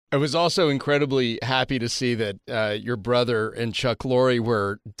I was also incredibly happy to see that your brother and Chuck Lorre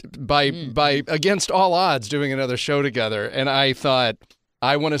were by against all odds doing another show together, and I thought,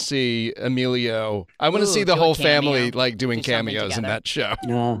 I want to see Emilio. I want to see the Do a whole cameo. family like doing Do something cameos in together. that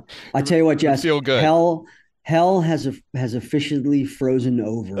show. I tell you what, It would Jess, feel good. hell has officially frozen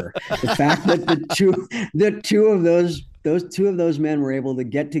over. The fact that the two of those men were able to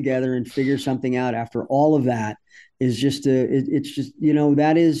get together and figure something out after all of that is just it's just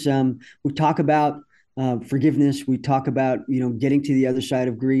that is we talk about forgiveness. We talk about getting to the other side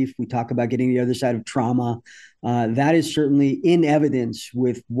of grief. We talk about getting to the other side of trauma. That is certainly in evidence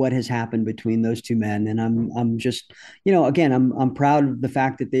with what has happened between those two men, and I'm just again I'm proud of the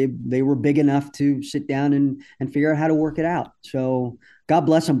fact that they were big enough to sit down and figure out how to work it out. So God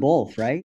bless them both, right?